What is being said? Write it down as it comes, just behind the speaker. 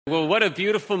Well, what a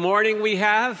beautiful morning we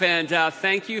have, and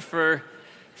thank you for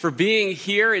being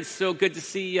here. It's so good to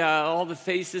see all the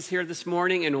faces here this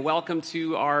morning, and welcome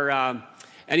to our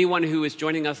anyone who is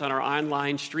joining us on our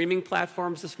online streaming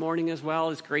platforms this morning as well.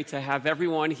 It's great to have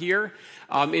everyone here.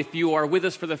 If you are with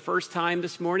us for the first time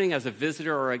this morning as a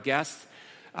visitor or a guest,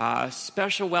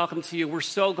 special welcome to you. We're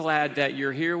so glad that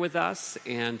you're here with us,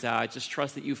 and I just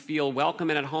trust that you feel welcome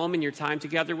and at home in your time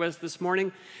together with us this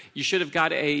morning. You should have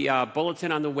got a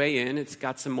bulletin on the way in. It's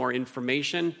got some more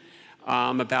information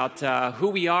about who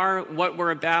we are, what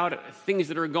we're about, things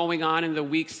that are going on in the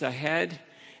weeks ahead.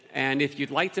 And if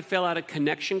you'd like to fill out a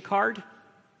connection card,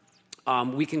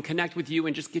 we can connect with you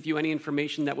and just give you any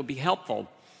information that would be helpful.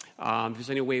 If there's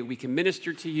any way we can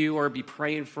minister to you or be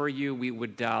praying for you, we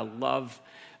would love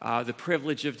the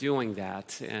privilege of doing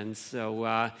that. And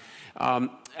so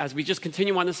as we just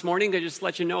continue on this morning, I just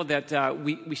let you know that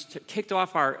we kicked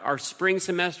off our spring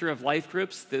semester of life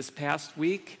groups this past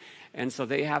week. And so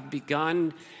they have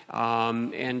begun,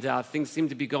 and things seem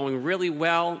to be going really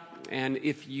well. And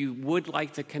if you would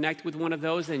like to connect with one of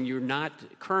those and you're not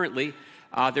currently,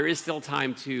 there is still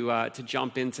time to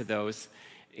jump into those.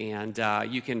 And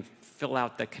you can fill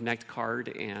out the Connect card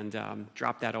and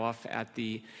drop that off at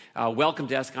the welcome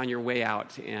desk on your way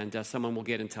out, and someone will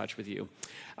get in touch with you.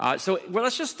 So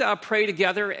let's just pray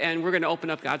together, and we're going to open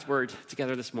up God's Word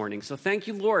together this morning. So thank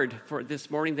you, Lord, for this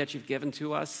morning that you've given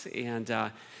to us,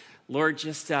 and Lord,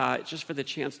 just for the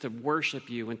chance to worship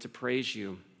you and to praise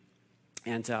you,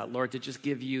 and Lord, to just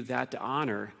give you that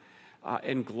honor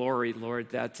and glory,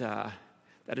 Lord, that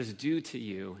is due to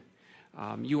you.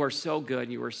 You are so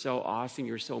good, you are so awesome,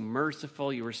 you are so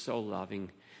merciful, you are so loving.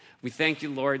 We thank you,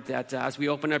 Lord, that as we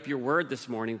open up your word this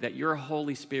morning, that your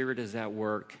Holy Spirit is at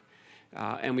work.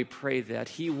 And we pray that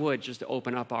he would just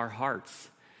open up our hearts.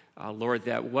 Lord,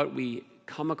 that what we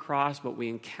come across, what we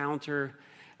encounter,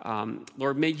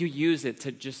 Lord, may you use it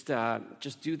to just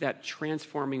do that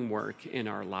transforming work in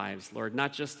our lives, Lord.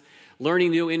 Not just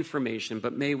learning new information,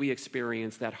 but may we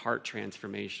experience that heart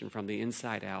transformation from the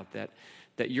inside out that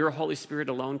your Holy Spirit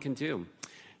alone can do.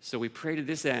 So we pray to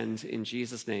this end in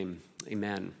Jesus' name,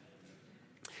 amen.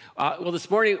 Well, this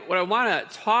morning, what I want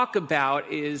to talk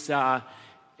about is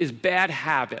bad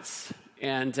habits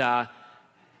and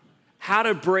how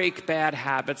to break bad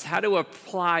habits, how to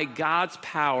apply God's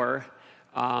power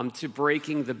to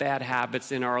breaking the bad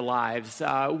habits in our lives.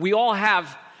 We all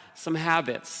have some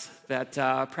habits that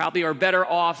probably are better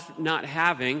off not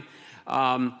having.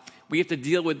 We have to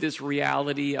deal with this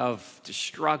reality of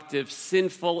destructive,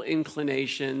 sinful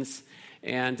inclinations,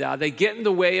 and they get in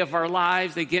the way of our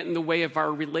lives, they get in the way of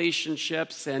our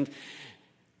relationships, and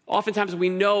oftentimes we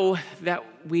know that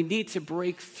we need to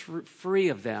break free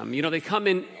of them. You know, they come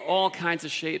in all kinds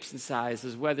of shapes and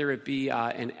sizes, whether it be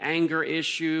an anger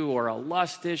issue or a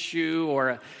lust issue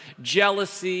or a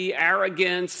jealousy,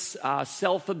 arrogance,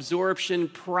 self-absorption,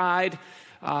 pride,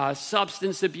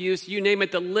 substance abuse, you name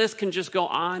it. The list can just go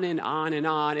on and on and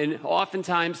on. And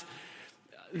oftentimes,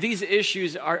 these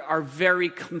issues are very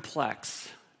complex.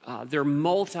 They're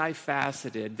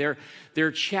multifaceted.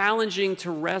 They're challenging to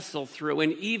wrestle through.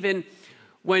 And even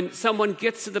when someone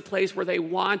gets to the place where they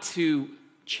want to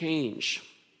change,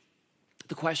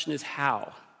 the question is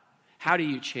how? How do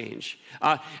you change?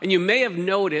 And you may have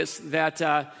noticed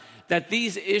that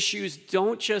these issues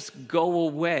don't just go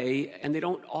away, and they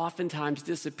don't oftentimes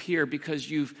disappear because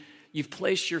you've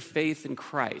placed your faith in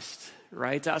Christ,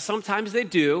 right? Sometimes they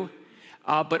do,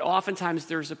 but oftentimes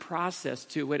there's a process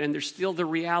to it, and there's still the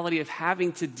reality of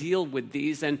having to deal with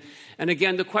these. And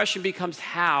again, the question becomes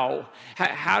how?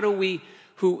 How do we,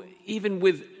 who even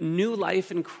with new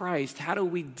life in Christ, how do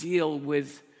we deal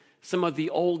with some of the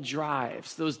old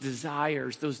drives, those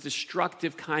desires, those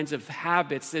destructive kinds of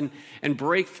habits, and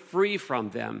break free from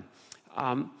them?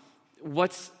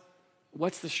 What's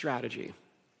the strategy?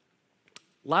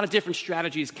 A lot of different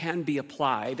strategies can be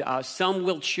applied. Some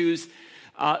will choose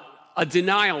a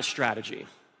denial strategy.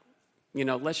 You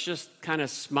know, let's just kind of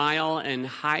smile and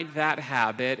hide that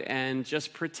habit and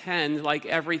just pretend like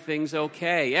everything's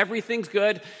okay. Everything's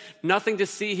good. Nothing to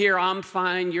see here. I'm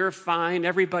fine. You're fine.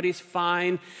 Everybody's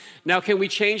fine. Now, can we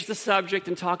change the subject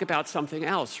and talk about something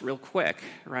else real quick,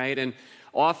 right? And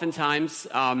oftentimes,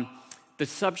 the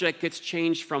subject gets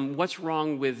changed from what's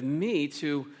wrong with me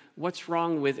to what's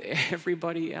wrong with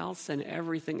everybody else and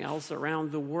everything else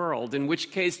around the world, in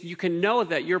which case you can know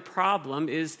that your problem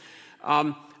is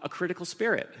a critical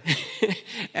spirit.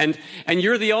 and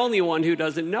you're the only one who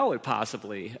doesn't know it,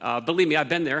 possibly. Believe me, I've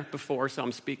been there before, so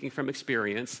I'm speaking from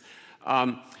experience.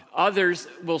 Others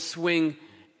will swing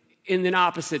in an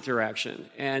opposite direction.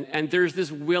 And there's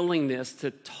this willingness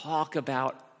to talk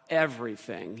about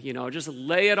everything, just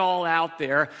lay it all out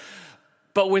there,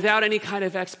 but without any kind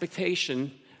of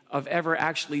expectation of ever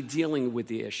actually dealing with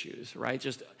the issues, right?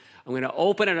 Just, I'm going to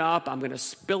open it up, I'm going to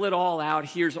spill it all out.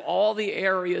 Here's all the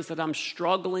areas that I'm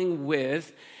struggling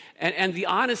with. And the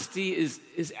honesty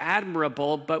is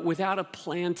admirable, but without a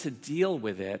plan to deal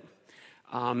with it,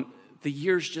 the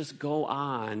years just go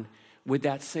on with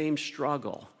that same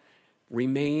struggle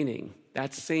remaining,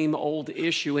 that same old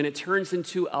issue, and it turns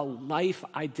into a life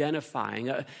identifying,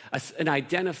 an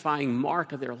identifying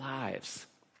mark of their lives.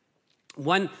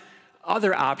 One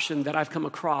other option that I've come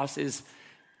across is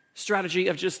strategy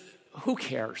of just, who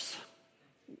cares?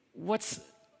 What's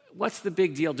the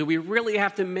big deal? Do we really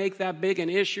have to make that big an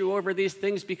issue over these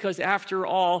things? Because after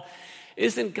all,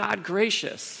 isn't God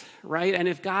gracious, right? And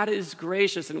if God is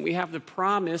gracious and we have the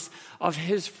promise of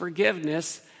his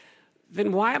forgiveness,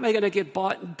 then why am I going to get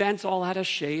bent all out of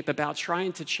shape about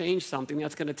trying to change something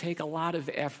that's going to take a lot of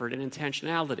effort and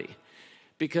intentionality?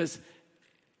 Because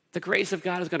the grace of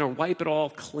God is going to wipe it all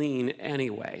clean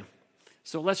anyway.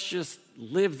 So let's just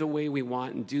live the way we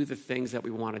want and do the things that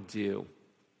we want to do.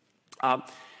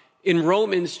 In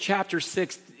Romans chapter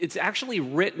 6, it's actually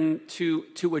written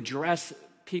to address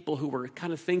people who were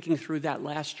kind of thinking through that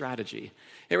last strategy.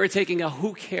 They were taking a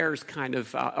who cares kind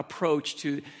of approach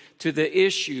to the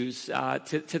issues,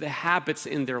 to the habits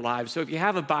in their lives. So if you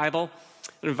have a Bible,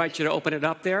 I invite you to open it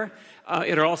up there.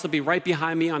 It'll also be right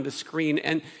behind me on the screen.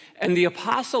 And the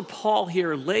Apostle Paul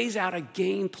here lays out a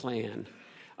game plan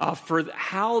for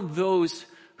how those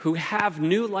who have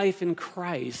new life in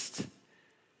Christ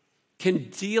can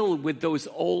deal with those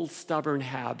old stubborn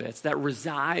habits that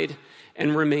reside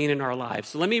and remain in our lives.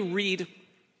 So let me read.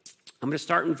 I'm going to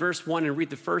start in verse 1 and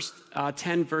read the first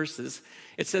 10 verses.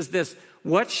 It says this: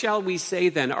 "What shall we say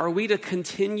then? Are we to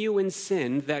continue in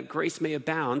sin that grace may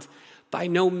abound? By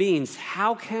no means.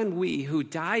 How can we who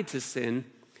died to sin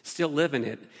still live in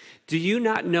it? Do you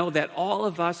not know that all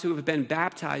of us who have been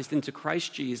baptized into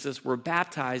Christ Jesus were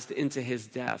baptized into his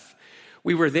death?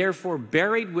 We were therefore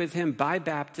buried with him by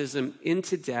baptism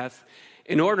into death,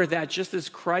 in order that just as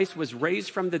Christ was raised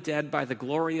from the dead by the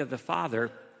glory of the Father,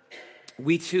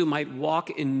 we too might walk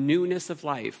in newness of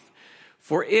life.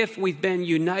 For if we've been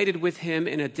united with him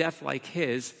in a death like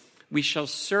his, we shall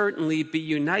certainly be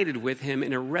united with him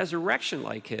in a resurrection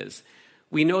like his.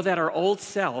 We know that our old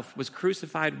self was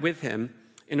crucified with him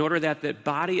in order that the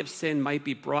body of sin might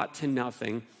be brought to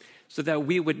nothing, so that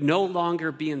we would no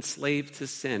longer be enslaved to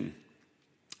sin.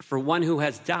 For one who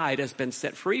has died has been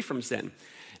set free from sin.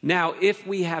 Now, if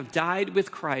we have died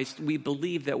with Christ, we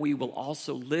believe that we will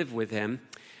also live with him.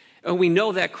 And we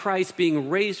know that Christ, being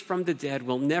raised from the dead,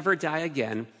 will never die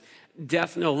again.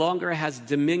 Death no longer has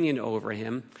dominion over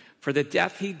him. For the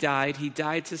death he died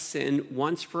to sin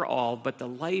once for all, but the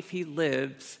life he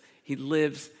lives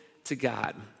to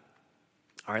God."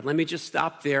 All right, let me just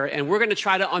stop there. And we're going to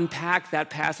try to unpack that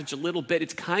passage a little bit.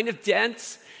 It's kind of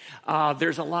dense.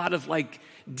 There's a lot of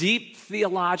deep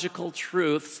theological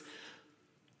truths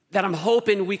that I'm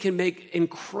hoping we can make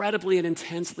incredibly and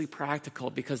intensely practical,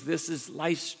 because this is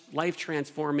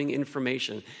life-transforming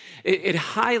information. It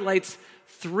highlights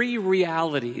three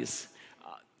realities.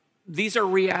 These are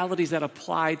realities that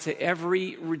apply to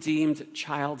every redeemed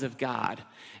child of God.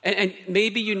 And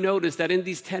maybe you notice that in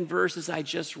these 10 verses I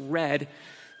just read,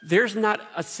 there's not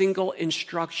a single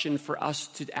instruction for us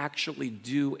to actually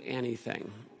do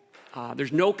anything.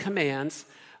 There's no commands,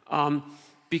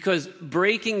 because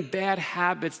breaking bad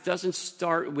habits doesn't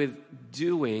start with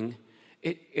doing,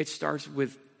 it starts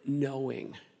with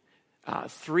knowing.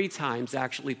 3 times,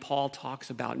 actually, Paul talks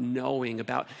about knowing,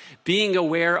 about being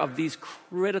aware of these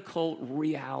critical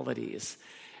realities.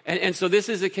 And so this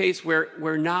is a case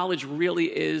where knowledge really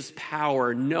is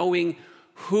power. Knowing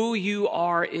who you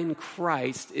are in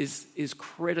Christ is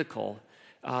critical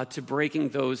to breaking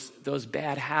those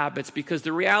bad habits. Because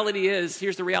the reality is,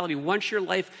 here's the reality: once your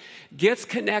life gets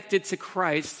connected to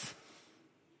Christ,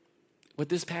 what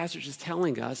this passage is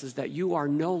telling us is that you are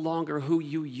no longer who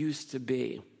you used to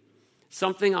be.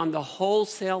 Something on the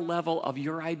wholesale level of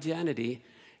your identity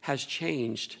has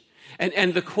changed.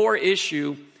 And the core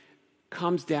issue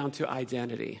comes down to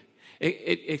identity.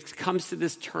 It comes to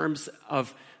this terms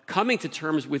of coming to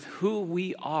terms with who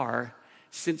we are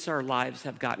since our lives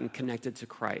have gotten connected to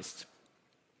Christ.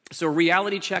 So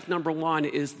reality check number 1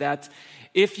 is that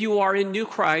if you are in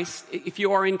Christ,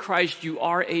 you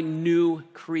are a new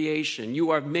creation.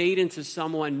 You are made into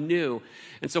someone new.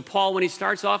 And so Paul, when he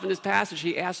starts off in this passage,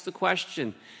 he asks the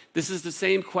question. This is the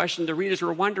same question the readers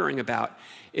were wondering about.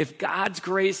 If God's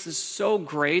grace is so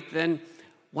great, then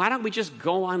why don't we just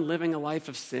go on living a life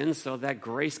of sin so that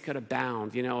grace could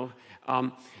abound?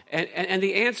 And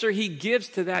the answer he gives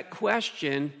to that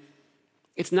question,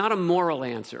 it's not a moral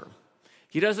answer.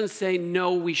 He doesn't say,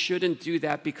 no, we shouldn't do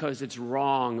that because it's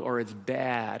wrong or it's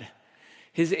bad.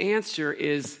 His answer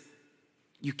is,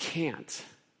 you can't.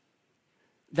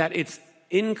 That it's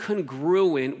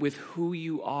incongruent with who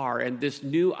you are and this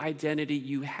new identity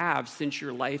you have since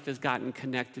your life has gotten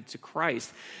connected to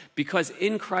Christ. Because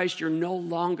in Christ, you're no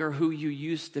longer who you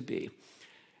used to be.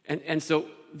 And so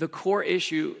the core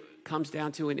issue comes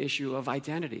down to an issue of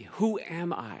identity. Who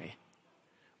am I?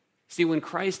 See, when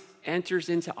Christ enters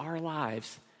into our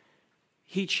lives,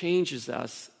 he changes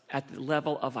us at the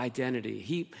level of identity.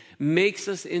 He makes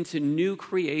us into new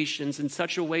creations in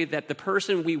such a way that the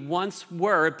person we once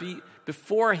were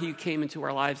before he came into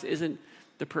our lives isn't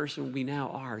the person we now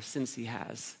are since he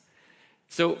has.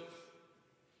 So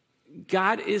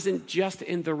God isn't just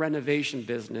in the renovation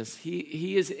business.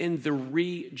 He is in the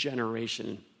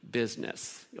regeneration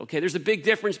business. Okay, there's a big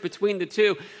difference between the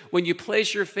two. When you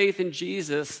place your faith in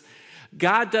Jesus,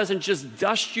 God doesn't just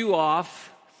dust you off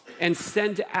and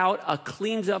send out a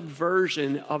cleaned up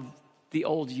version of the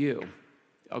old you.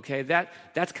 Okay,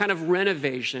 that's kind of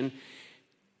renovation.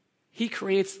 He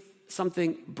creates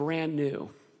something brand new.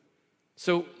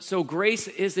 So grace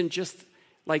isn't just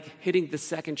like hitting the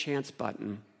second chance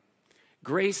button.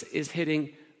 Grace is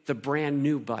hitting the brand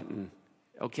new button.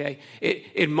 Okay,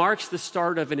 it marks the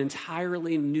start of an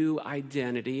entirely new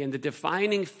identity, and the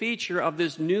defining feature of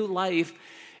this new life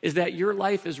is that your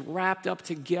life is wrapped up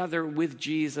together with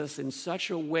Jesus in such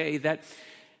a way that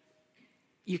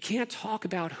you can't talk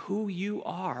about who you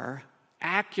are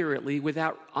accurately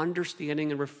without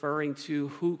understanding and referring to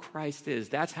who Christ is.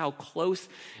 That's how close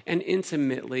and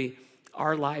intimately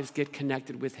our lives get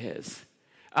connected with his.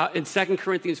 In 2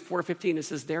 Corinthians 4:15, it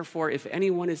says, therefore, if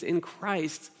anyone is in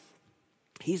Christ,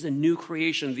 he's a new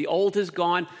creation. The old is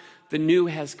gone, the new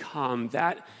has come.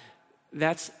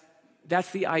 That's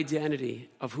the identity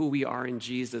of who we are in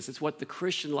Jesus. It's what the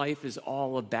Christian life is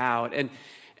all about.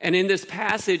 And in this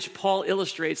passage, Paul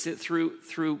illustrates it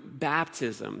through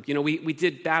baptism. You know, we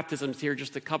did baptisms here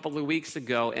just a couple of weeks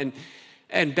ago.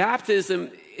 And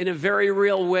baptism, in a very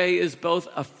real way, is both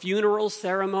a funeral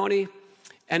ceremony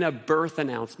and a birth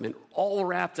announcement, all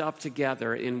wrapped up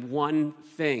together in one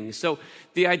thing. So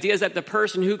the idea is that the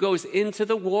person who goes into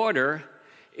the water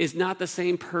is not the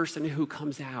same person who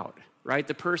comes out. Right?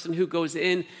 The person who goes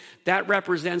in, that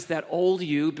represents that old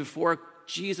you before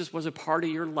Jesus was a part of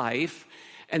your life.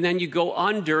 And then you go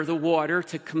under the water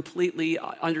to completely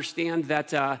understand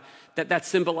that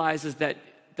symbolizes that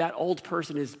old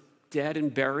person is dead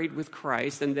and buried with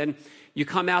Christ. And then you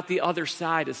come out the other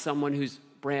side as someone who's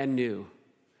brand new,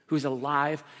 who's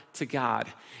alive to God.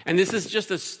 And this is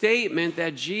just a statement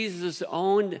that Jesus'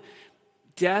 own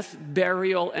death,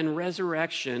 burial, and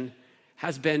resurrection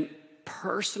has been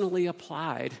personally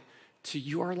applied to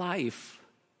your life.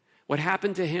 What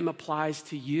happened to him applies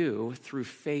to you through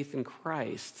faith in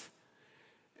Christ.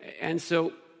 And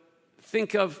so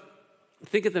think of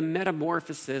the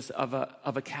metamorphosis of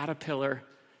a caterpillar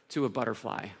to a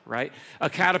butterfly, right? A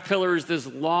caterpillar is this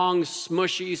long,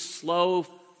 smushy, slow,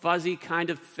 fuzzy kind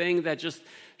of thing that just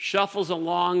shuffles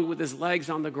along with his legs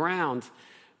on the ground.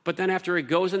 But then after it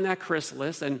goes in that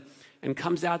chrysalis and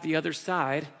comes out the other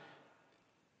side,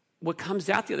 what comes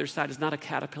out the other side is not a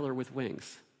caterpillar with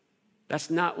wings.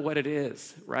 That's not what it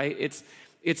is, right?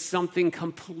 It's something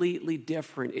completely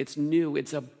different. It's new.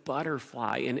 It's a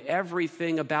butterfly. And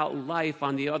everything about life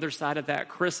on the other side of that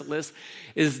chrysalis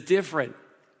is different.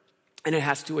 And it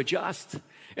has to adjust.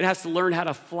 It has to learn how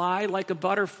to fly like a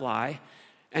butterfly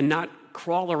and not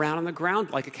crawl around on the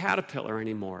ground like a caterpillar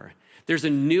anymore. There's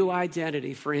a new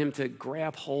identity for him to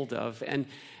grab hold of.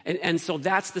 And so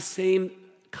that's the same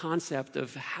concept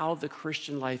of how the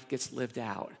Christian life gets lived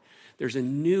out. There's a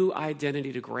new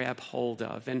identity to grab hold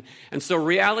of. And so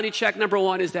reality check number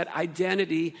one is that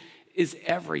identity is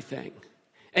everything.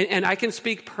 And I can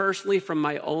speak personally from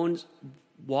my own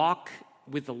walk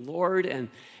with the Lord, and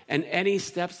any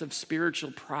steps of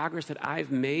spiritual progress that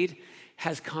I've made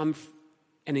has come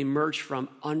and emerged from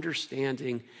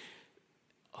understanding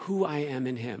who I am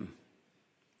in him.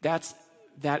 That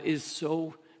is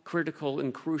so critical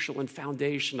and crucial and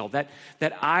foundational, that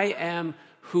I am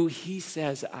who he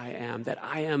says I am, that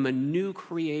I am a new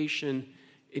creation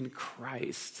in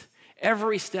Christ.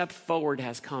 Every step forward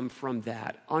has come from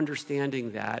that,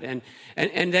 understanding that, and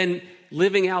then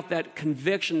living out that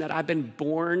conviction that I've been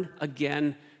born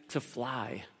again to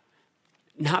fly,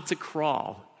 not to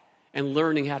crawl, and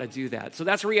learning how to do that. So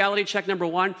that's reality check number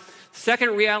one.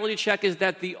 Second reality check is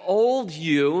that the old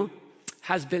you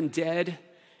has been dead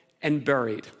and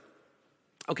buried.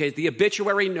 Okay, the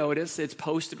obituary notice, it's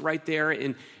posted right there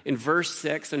in verse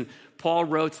 6, and Paul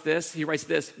wrote this. He writes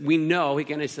this, we know,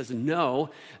 again he says,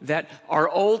 know that our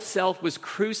old self was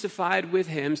crucified with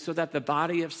him so that the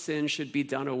body of sin should be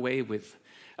done away with.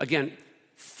 Again,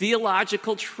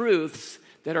 theological truths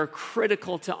that are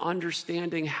critical to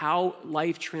understanding how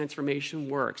life transformation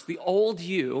works. The old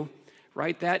you,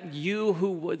 right, that you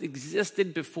who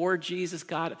existed before Jesus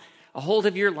got a hold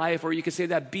of your life, or you could say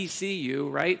that BC you,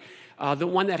 right? The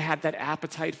one that had that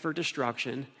appetite for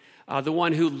destruction, the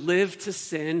one who lived to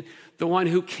sin, the one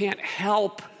who can't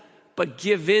help but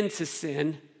give in to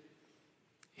sin.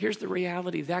 Here's the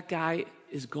reality, that guy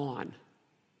is gone.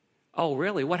 Oh,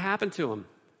 really? What happened to him?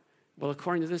 Well,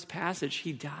 according to this passage,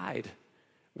 he died.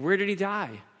 Where did he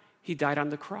die? He died on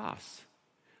the cross.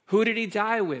 Who did he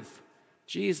die with?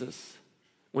 Jesus,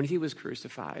 when he was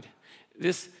crucified.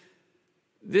 This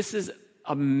is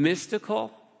a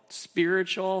mystical,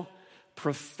 spiritual,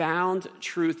 profound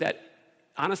truth that,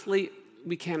 honestly,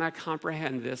 we cannot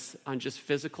comprehend this on just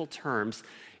physical terms.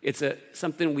 It's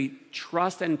something we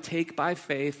trust and take by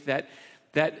faith that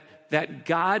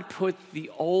God put the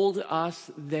old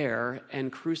us there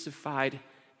and crucified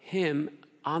him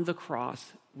on the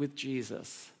cross with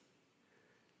Jesus.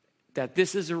 That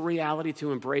this is a reality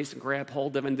to embrace and grab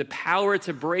hold of, and the power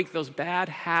to break those bad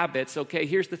habits. Okay,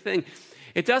 here's the thing.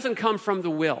 It doesn't come from the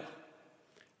will,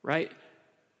 right?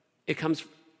 It comes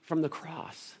from the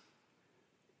cross.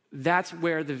 That's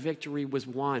where the victory was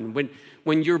won.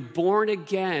 When you're born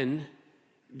again,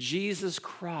 Jesus'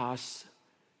 cross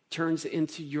turns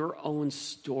into your own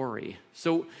story.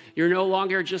 So you're no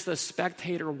longer just a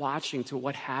spectator watching to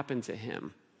what happened to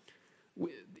him.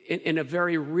 In a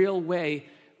very real way,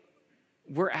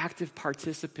 we're active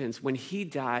participants. When he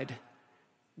died,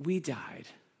 we died.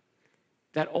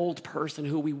 That old person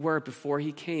who we were before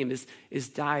he came is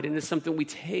died, and it's something we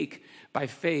take by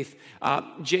faith.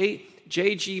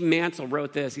 J.G. Mansell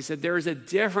wrote this. He said, there is a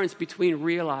difference between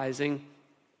realizing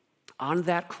on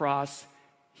that cross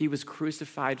he was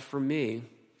crucified for me.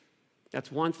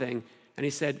 That's one thing. And he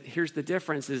said, here's the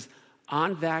difference is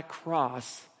on that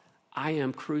cross, I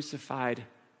am crucified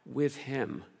with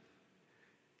him.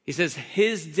 He says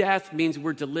his death means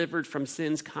we're delivered from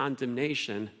sin's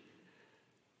condemnation,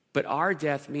 but our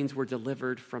death means we're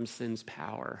delivered from sin's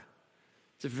power.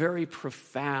 It's a very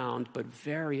profound but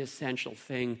very essential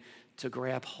thing to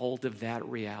grab hold of that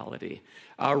reality.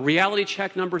 Reality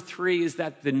check number 3 is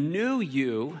that the new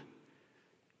you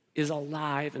is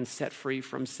alive and set free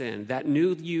from sin. That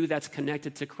new you that's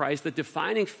connected to Christ. The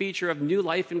defining feature of new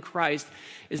life in Christ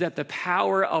is that the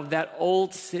power of that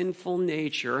old sinful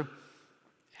nature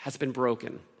has been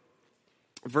broken.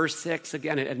 Verse 6,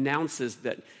 again, it announces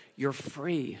that you're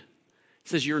free. It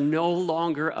says you're no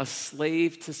longer a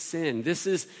slave to sin. This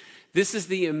is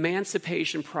the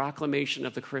emancipation proclamation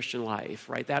of the Christian life,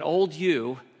 right? That old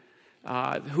you,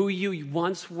 who you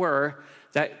once were,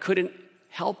 that couldn't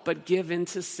help but give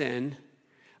into sin,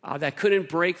 that couldn't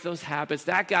break those habits,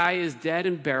 that guy is dead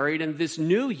and buried, and this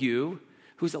new you,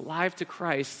 who's alive to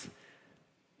Christ,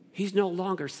 he's no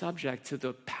longer subject to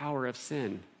the power of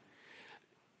sin.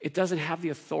 It doesn't have the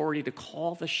authority to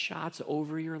call the shots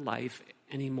over your life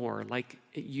anymore like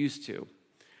it used to.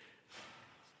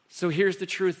 So here's the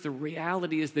truth. The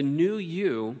reality is the new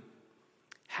you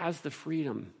has the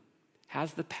freedom,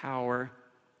 has the power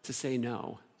to say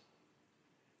no.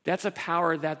 That's a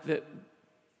power that the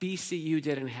BCU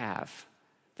didn't have.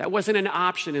 That wasn't an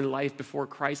option in life before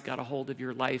Christ got a hold of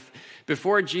your life.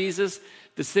 Before Jesus,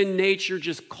 the sin nature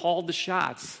just called the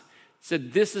shots,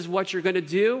 said, this is what you're going to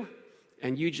do,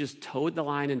 and you just towed the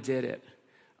line and did it.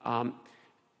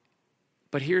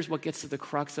 But here's what gets to the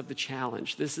crux of the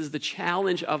challenge. This is the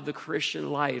challenge of the Christian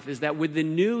life, is that with the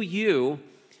new you,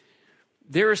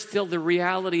 there is still the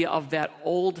reality of that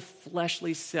old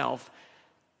fleshly self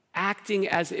acting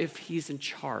as if he's in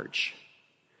charge,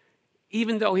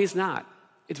 even though he's not.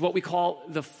 It's what we call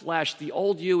the flesh. The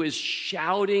old you is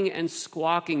shouting and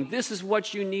squawking. This is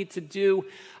what you need to do.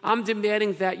 I'm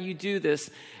demanding that you do this.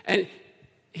 And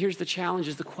here's the challenge,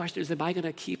 is the question is, am I going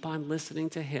to keep on listening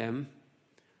to him,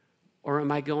 or am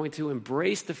I going to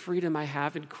embrace the freedom I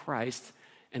have in Christ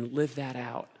and live that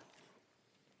out?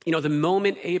 You know, the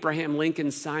moment Abraham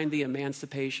Lincoln signed the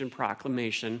Emancipation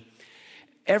Proclamation,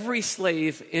 every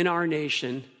slave in our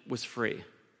nation was free.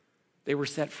 They were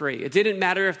set free. It didn't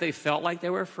matter if they felt like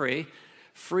they were free.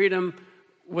 Freedom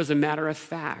was a matter of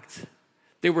fact.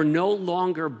 They were no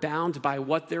longer bound by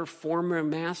what their former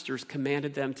masters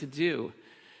commanded them to do.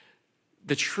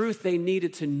 The truth they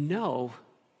needed to know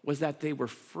was that they were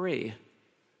free.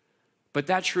 But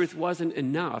that truth wasn't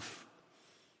enough.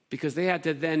 Because they had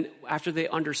to then, after they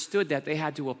understood that, they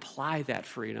had to apply that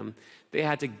freedom. They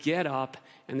had to get up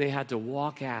and they had to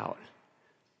walk out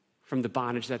from the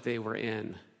bondage that they were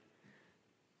in.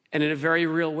 And in a very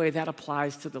real way, that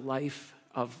applies to the life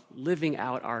of living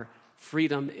out our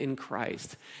freedom in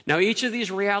Christ. Now, each of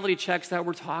these reality checks that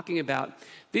we're talking about,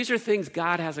 these are things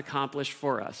God has accomplished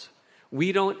for us.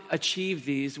 We don't achieve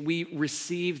these, we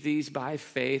receive these by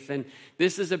faith. And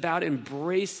this is about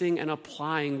embracing and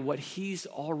applying what he's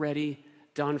already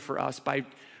done for us by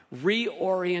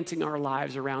reorienting our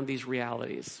lives around these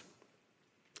realities.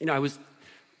 I was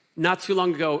not too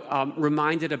long ago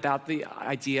reminded about the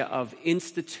idea of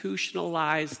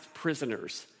institutionalized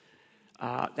prisoners.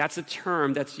 That's a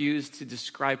term that's used to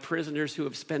describe prisoners who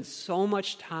have spent so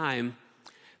much time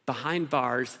behind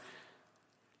bars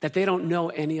that they don't know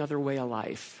any other way of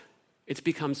life. It's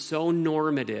become so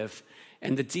normative,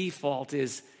 and the default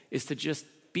is to just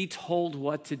be told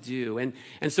what to do. And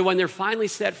so when they're finally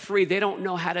set free, they don't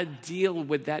know how to deal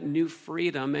with that new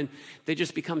freedom, and they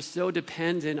just become so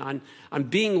dependent on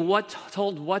being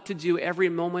told what to do every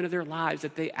moment of their lives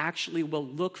that they actually will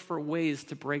look for ways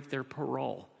to break their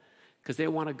parole because they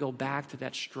want to go back to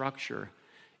that structure,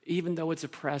 even though it's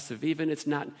oppressive, even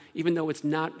though it's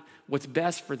not what's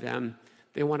best for them.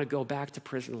 They want to go back to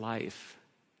prison life.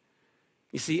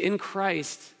 You see, in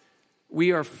Christ,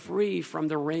 we are free from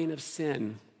the reign of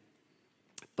sin.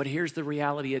 But here's the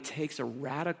reality. It takes a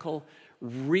radical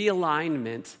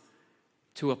realignment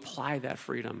to apply that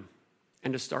freedom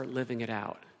and to start living it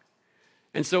out.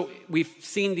 And so we've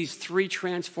seen these three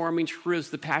transforming truths.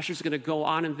 The pastor's going to go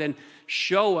on and then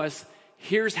show us,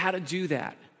 here's how to do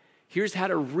that. Here's how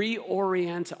to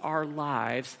reorient our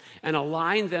lives and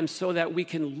align them so that we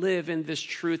can live in this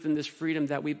truth and this freedom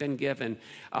that we've been given.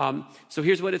 So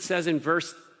here's what it says in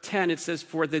verse 10. It says,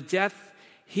 for the death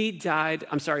he died,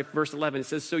 verse 11. It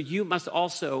says, so you must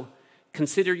also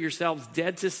consider yourselves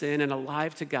dead to sin and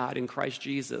alive to God in Christ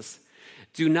Jesus.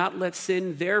 Do not let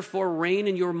sin therefore reign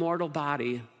in your mortal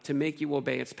body to make you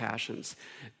obey its passions.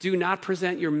 Do not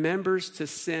present your members to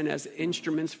sin as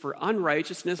instruments for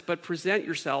unrighteousness, but present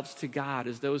yourselves to God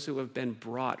as those who have been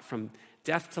brought from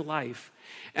death to life,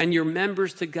 and your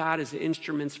members to God as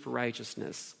instruments for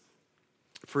righteousness.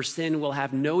 For sin will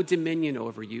have no dominion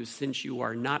over you, since you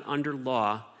are not under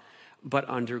law, but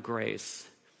under grace.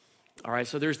 All right,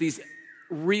 so there's these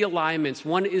realignments.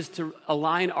 One is to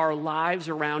align our lives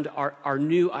around our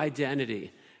new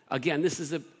identity. Again, this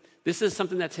is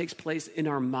something that takes place in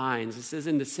our minds. It says,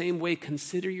 in the same way,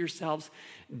 consider yourselves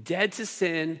dead to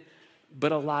sin,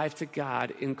 but alive to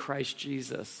God in Christ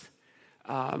Jesus.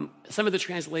 Some of the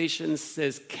translations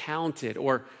says counted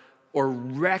or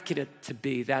reckon it to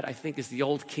be. That, I think, is the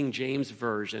old King James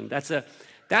Version. That's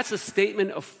a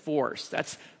statement of force.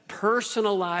 That's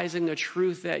personalizing a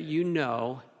truth that you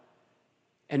know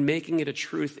and making it a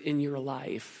truth in your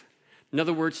life. In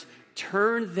other words,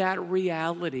 turn that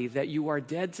reality that you are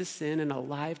dead to sin and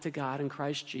alive to God in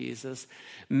Christ Jesus,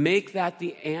 make that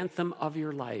the anthem of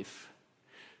your life.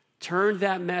 Turn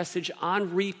that message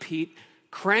on repeat,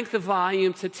 crank the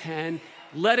volume to 10,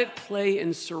 let it play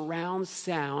in surround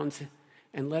sound,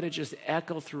 and let it just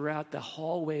echo throughout the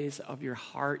hallways of your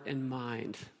heart and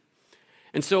mind.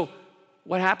 And so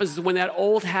what happens is when that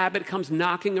old habit comes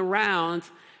knocking around,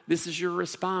 this is your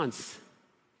response.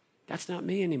 That's not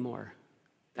me anymore.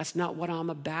 That's not what I'm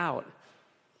about.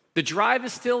 The drive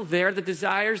is still there, the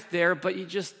desire's there, but you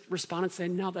just respond and say,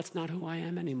 no, that's not who I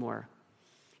am anymore.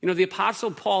 The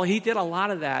Apostle Paul, he did a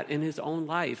lot of that in his own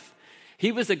life.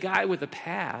 He was a guy with a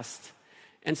past,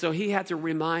 and so he had to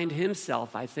remind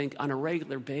himself, I think, on a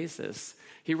regular basis.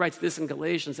 He writes this in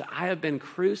Galatians, I have been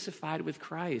crucified with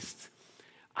Christ.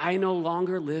 I no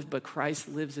longer live, but Christ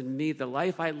lives in me. The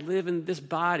life I live in this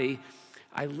body,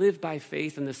 I live by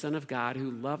faith in the Son of God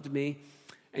who loved me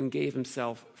and gave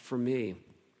himself for me.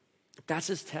 That's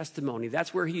his testimony.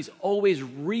 That's where he's always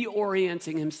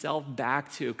reorienting himself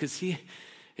back to, because he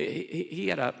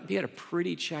had a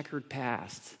pretty checkered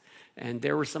past. And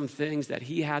there were some things that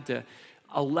he had to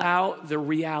allow the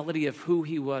reality of who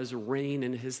he was reign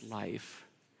in his life.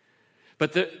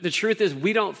 But the truth is,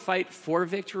 we don't fight for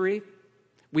victory.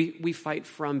 We fight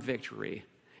from victory.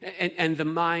 And the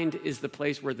mind is the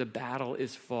place where the battle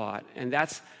is fought. And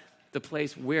that's the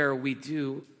place where we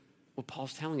do what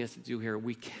Paul's telling us to do here.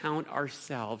 We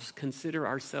consider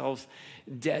ourselves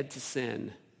dead to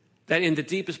sin. That in the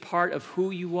deepest part of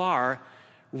who you are,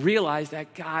 realize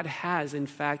that God has, in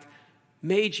fact,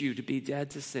 made you to be dead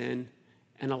to sin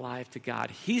and alive to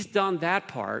God. He's done that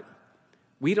part.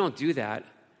 We don't do that.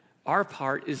 Our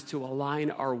part is to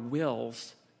align our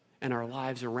wills and our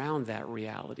lives around that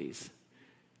realities.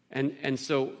 And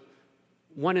so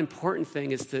one important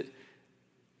thing is to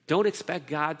don't expect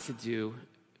God to do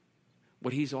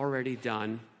what he's already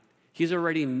done. He's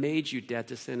already made you dead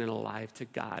to sin and alive to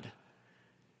God.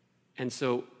 And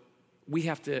so we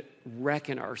have to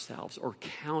reckon ourselves or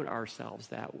count ourselves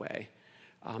that way.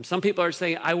 Some people are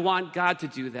saying, I want God to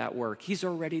do that work. He's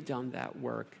already done that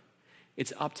work.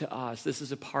 It's up to us. This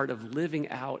is a part of living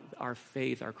out our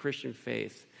faith, our Christian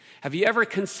faith. Have you ever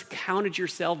counted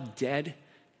yourself dead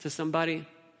to somebody?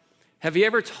 Have you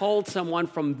ever told someone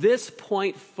from this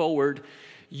point forward,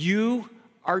 you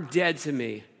are dead to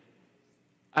me?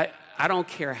 I don't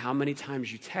care how many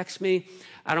times you text me.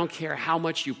 I don't care how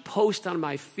much you post on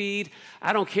my feed.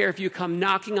 I don't care if you come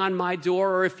knocking on my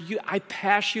door or if I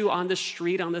pass you on the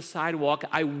street, on the sidewalk.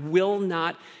 I will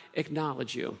not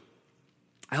acknowledge you.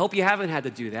 I hope you haven't had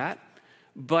to do that,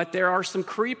 but there are some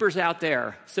creepers out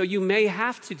there, so you may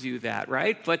have to do that,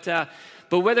 right? But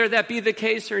whether that be the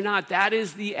case or not, that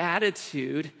is the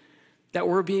attitude that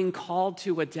we're being called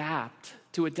to adopt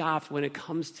when it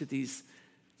comes to these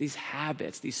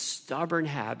habits, these stubborn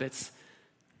habits,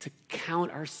 to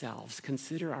count ourselves,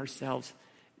 consider ourselves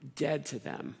dead to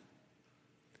them.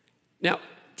 Now,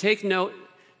 take note,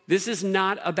 this is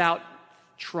not about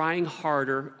trying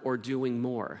harder or doing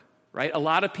more, right? A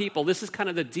lot of people, this is kind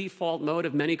of the default mode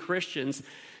of many Christians.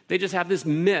 They just have this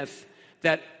myth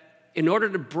that in order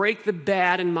to break the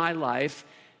bad in my life,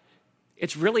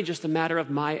 it's really just a matter of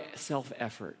my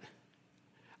self-effort.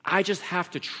 I just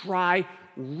have to try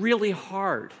really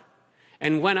hard.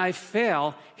 And when I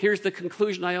fail, here's the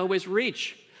conclusion I always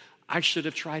reach. I should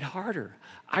have tried harder.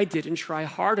 I didn't try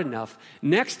hard enough.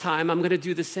 Next time, I'm going to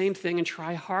do the same thing and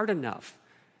try hard enough.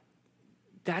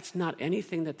 That's not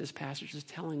anything that this passage is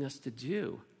telling us to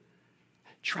do.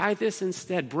 Try this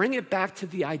instead. Bring it back to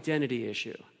the identity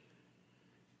issue.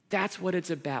 That's what it's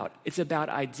about. It's about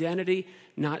identity,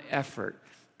 not effort.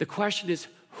 The question is,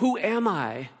 who am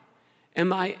I?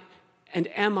 Am I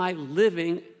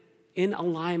living in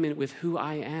alignment with who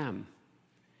I am?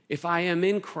 If I am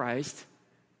in Christ,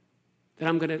 then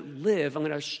I'm going to live, I'm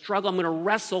going to struggle, I'm going to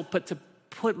wrestle, but to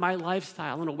put my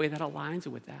lifestyle in a way that aligns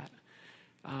with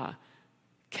that.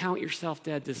 Count yourself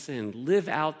dead to sin. Live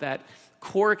out that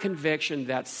core conviction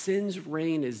that sin's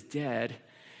reign is dead,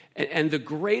 and the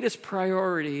greatest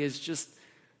priority is just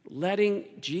letting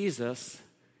Jesus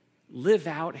live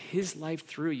out his life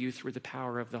through you through the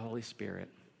power of the Holy Spirit.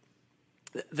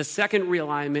 The second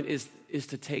realignment is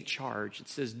to take charge. It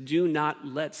says, do not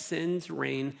let sins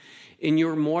reign in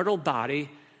your mortal body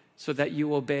so that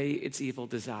you obey its evil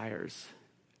desires.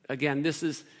 Again, this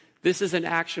is an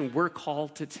action we're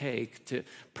called to take to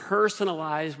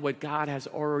personalize what God has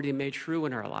already made true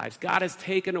in our lives. God has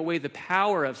taken away the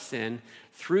power of sin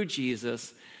through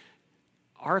Jesus.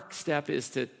 Our step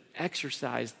is to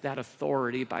exercise that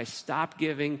authority by stop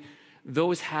giving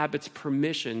those habits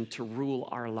permission to rule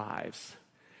our lives.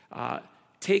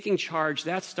 Taking charge,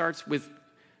 that starts with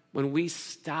when we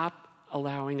stop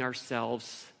allowing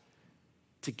ourselves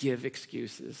to give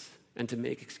excuses and to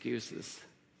make excuses.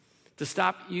 To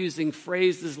stop using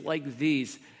phrases like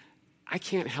these, I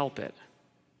can't help it.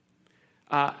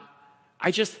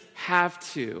 I just have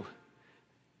to.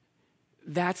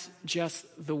 That's just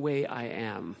the way I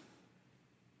am.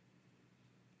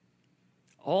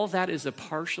 All that is a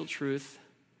partial truth,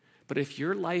 but if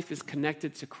your life is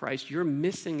connected to Christ, you're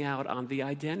missing out on the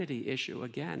identity issue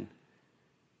again.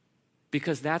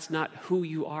 Because that's not who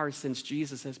you are since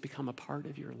Jesus has become a part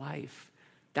of your life.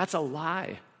 That's a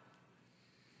lie.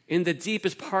 In the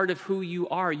deepest part of who you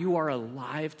are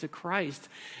alive to Christ.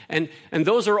 And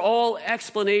those are all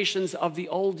explanations of the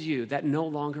old you that no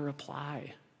longer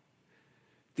apply.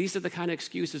 These are the kind of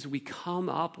excuses we come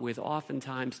up with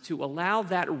oftentimes to allow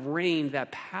that reign,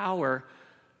 that power,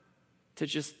 to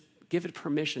just give it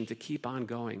permission to keep on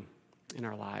going in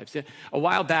our lives. A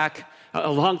while back, a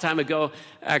long time ago,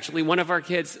 actually, one of our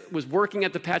kids was working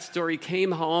at the pet store. He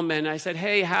came home and I said,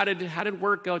 hey, how did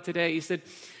work go today? He said,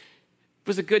 it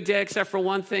was a good day except for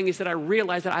one thing. He said, I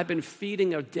realized that I've been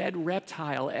feeding a dead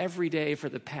reptile every day for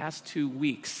the past 2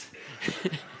 weeks.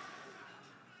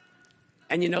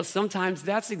 And sometimes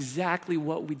that's exactly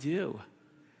what we do,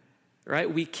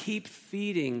 right? We keep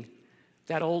feeding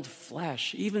that old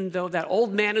flesh, even though that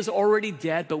old man is already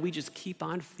dead, but we just keep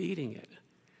on feeding it.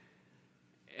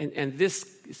 And this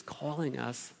is calling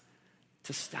us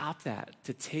to stop that,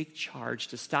 to take charge,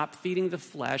 to stop feeding the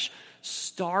flesh,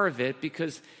 starve it,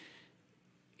 because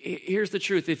here's the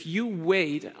truth. If you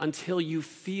wait until you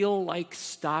feel like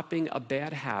stopping a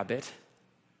bad habit,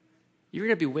 you're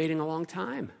going to be waiting a long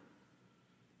time.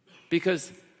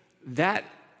 Because that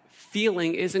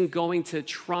feeling isn't going to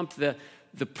trump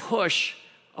the push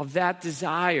of that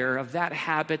desire, of that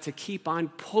habit to keep on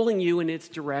pulling you in its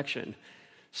direction.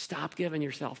 Stop giving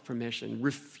yourself permission.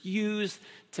 Refuse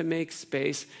to make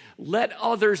space. Let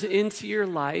others into your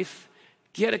life.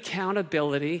 Get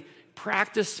accountability.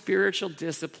 Practice spiritual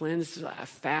disciplines,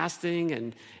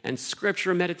 fasting and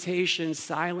scripture meditation,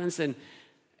 silence,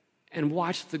 and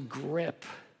watch the grip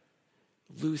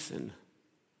loosen.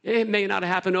 It may not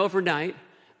happen overnight,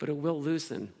 but it will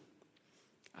loosen.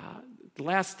 The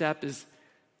last step is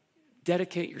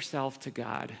dedicate yourself to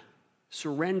God.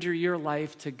 Surrender your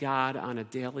life to God on a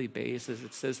daily basis.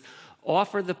 It says,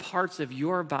 offer the parts of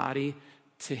your body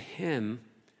to Him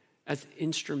as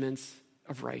instruments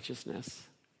of righteousness.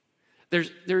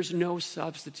 There's no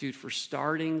substitute for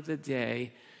starting the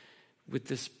day with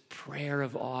this prayer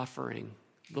of offering.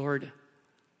 Lord,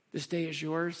 this day is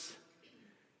yours,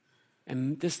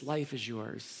 and this life is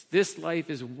yours. This life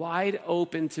is wide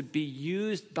open to be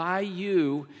used by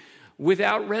you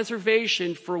without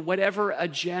reservation for whatever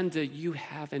agenda you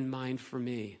have in mind for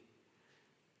me.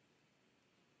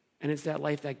 And it's that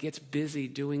life that gets busy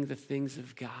doing the things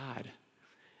of God,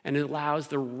 and it allows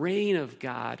the reign of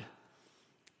God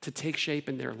to take shape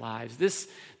in their lives. This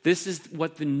is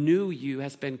what the new you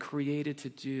has been created to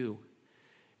do.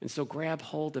 And so grab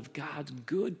hold of God's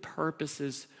good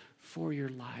purposes for your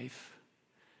life.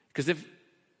 Because if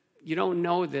you don't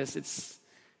know this, it's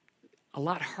a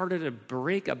lot harder to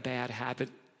break a bad habit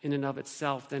in and of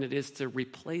itself than it is to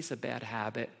replace a bad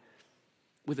habit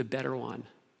with a better one.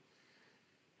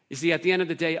 You see, at the end of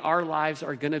the day, our lives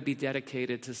are going to be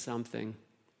dedicated to something.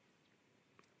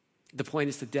 The point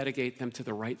is to dedicate them to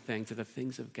the right thing, to the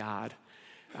things of God.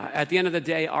 At the end of the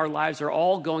day, our lives are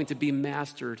all going to be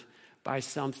mastered by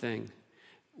something.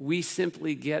 We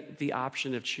simply get the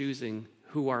option of choosing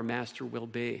who our master will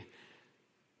be.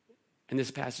 And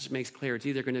this passage makes clear it's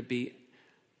either going to be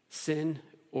sin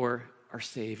or our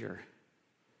Savior,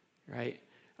 right?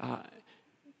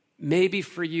 Maybe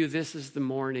for you, this is the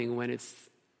morning when it's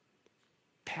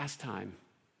past time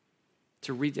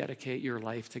to rededicate your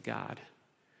life to God,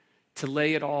 to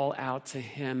lay it all out to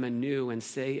Him anew and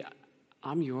say,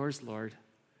 I'm yours, Lord.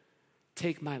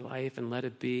 Take my life and let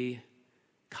it be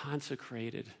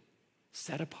consecrated,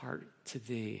 set apart to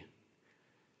Thee.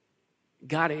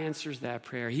 God answers that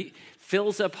prayer. He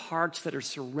fills up hearts that are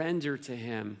surrendered to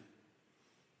Him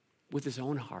with His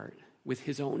own heart, with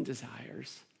His own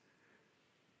desires.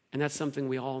 And that's something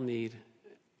we all need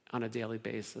on a daily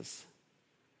basis.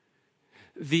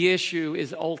 The issue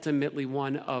is ultimately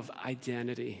one of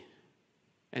identity.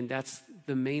 And that's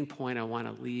the main point I want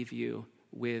to leave you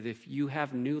with. If you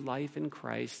have new life in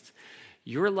Christ,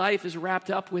 your life is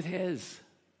wrapped up with His.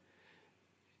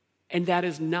 And that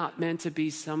is not meant to be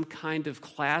some kind of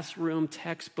classroom,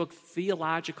 textbook,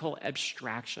 theological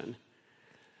abstraction.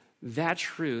 That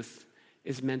truth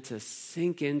is meant to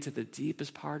sink into the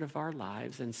deepest part of our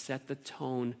lives and set the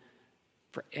tone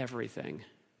for everything.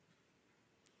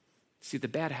 See, the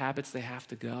bad habits, they have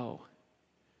to go.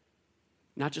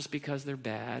 Not just because they're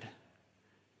bad,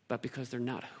 but because they're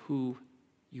not who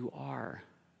you are.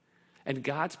 And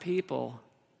God's people,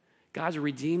 God's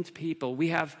redeemed people, we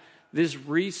have this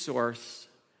resource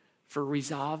for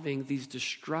resolving these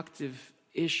destructive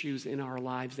issues in our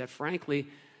lives that, frankly,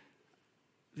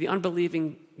 the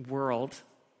unbelieving world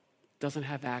doesn't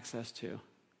have access to.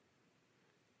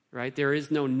 Right? There is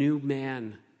no new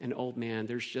man and old man.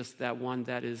 There's just that one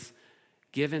that is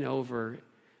given over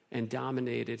and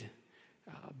dominated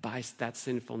by that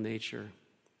sinful nature.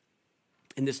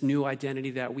 And this new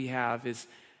identity that we have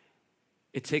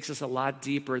it takes us a lot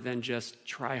deeper than just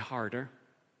try harder.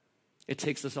 It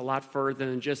takes us a lot further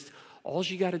than just all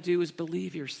you got to do is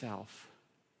believe yourself.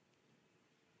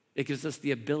 It gives us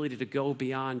the ability to go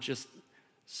beyond just,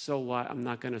 so what, I'm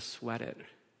not going to sweat it.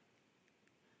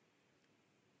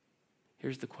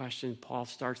 Here's the question Paul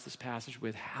starts this passage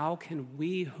with. How can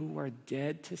we who are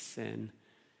dead to sin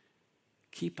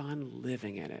keep on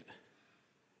living in it?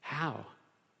 How?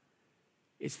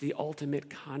 It's the ultimate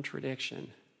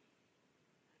contradiction,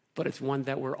 but it's one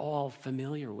that we're all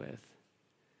familiar with.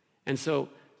 And so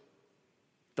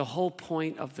the whole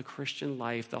point of the Christian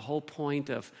life, the whole point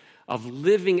of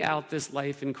living out this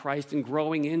life in Christ and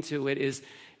growing into it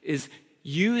is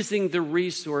using the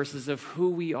resources of who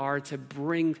we are to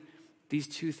bring these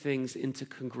two things into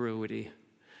congruity.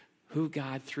 Who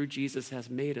God through Jesus has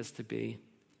made us to be,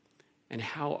 and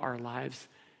how our lives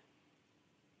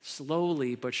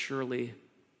slowly but surely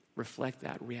reflect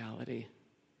that reality.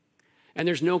 And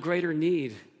there's no greater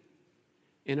need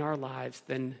in our lives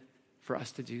than for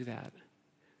us to do that.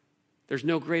 There's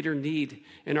no greater need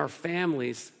in our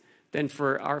families than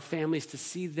for our families to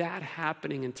see that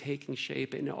happening and taking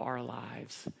shape in our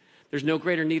lives. There's no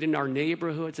greater need in our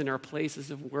neighborhoods and our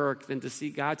places of work than to see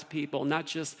God's people not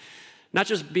just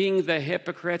being the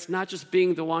hypocrites, not just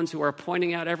being the ones who are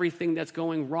pointing out everything that's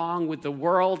going wrong with the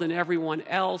world and everyone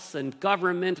else and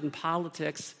government and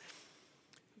politics,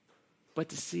 but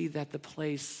to see that the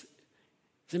place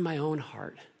is in my own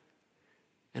heart.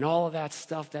 And all of that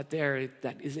stuff that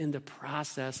is in the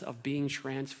process of being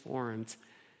transformed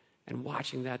and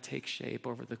watching that take shape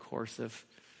over the course of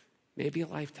maybe a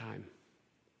lifetime.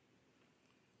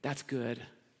 That's good.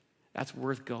 That's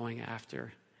worth going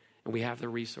after. And we have the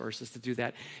resources to do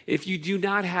that. If you do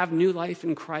not have new life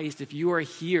in Christ, if you are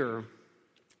here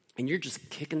and you're just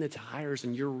kicking the tires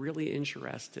and you're really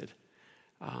interested,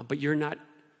 but you're not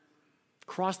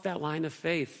crossed that line of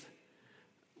faith,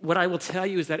 what I will tell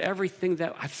you is that everything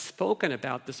that I've spoken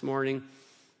about this morning,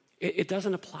 it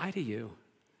doesn't apply to you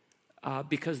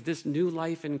because this new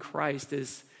life in Christ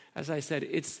is, as I said,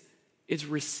 it's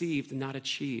received, not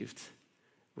achieved.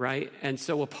 Right? And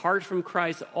so apart from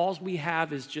Christ, all we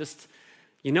have is just,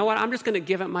 you know what, I'm just going to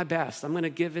give it my best. I'm going to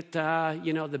give it,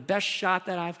 the best shot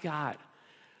that I've got.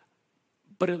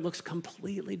 But it looks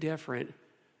completely different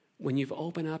when you've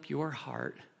opened up your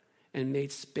heart and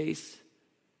made space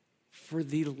for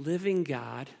the living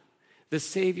God, the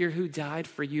Savior who died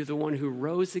for you, the one who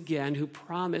rose again, who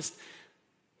promised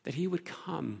that he would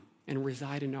come and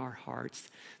reside in our hearts,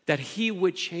 that he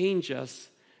would change us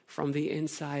from the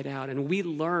inside out. And we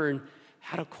learn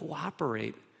how to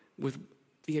cooperate with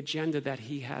the agenda that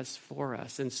he has for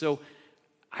us. And so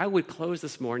I would close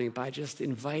this morning by just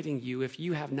inviting you, if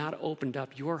you have not opened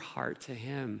up your heart to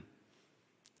him,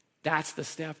 that's the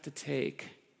step to take.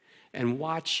 And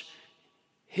watch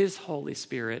his Holy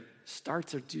Spirit start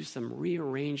to do some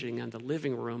rearranging in the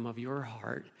living room of your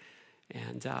heart.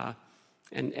 And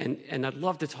I'd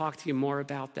love to talk to you more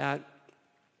about that.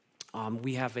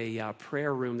 We have a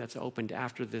prayer room that's opened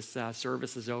after this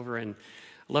service is over, and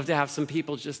I'd love to have some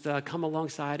people just come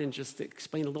alongside and just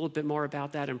explain a little bit more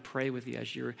about that and pray with you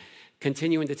as you're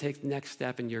continuing to take the next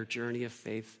step in your journey of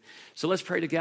faith. So let's pray together.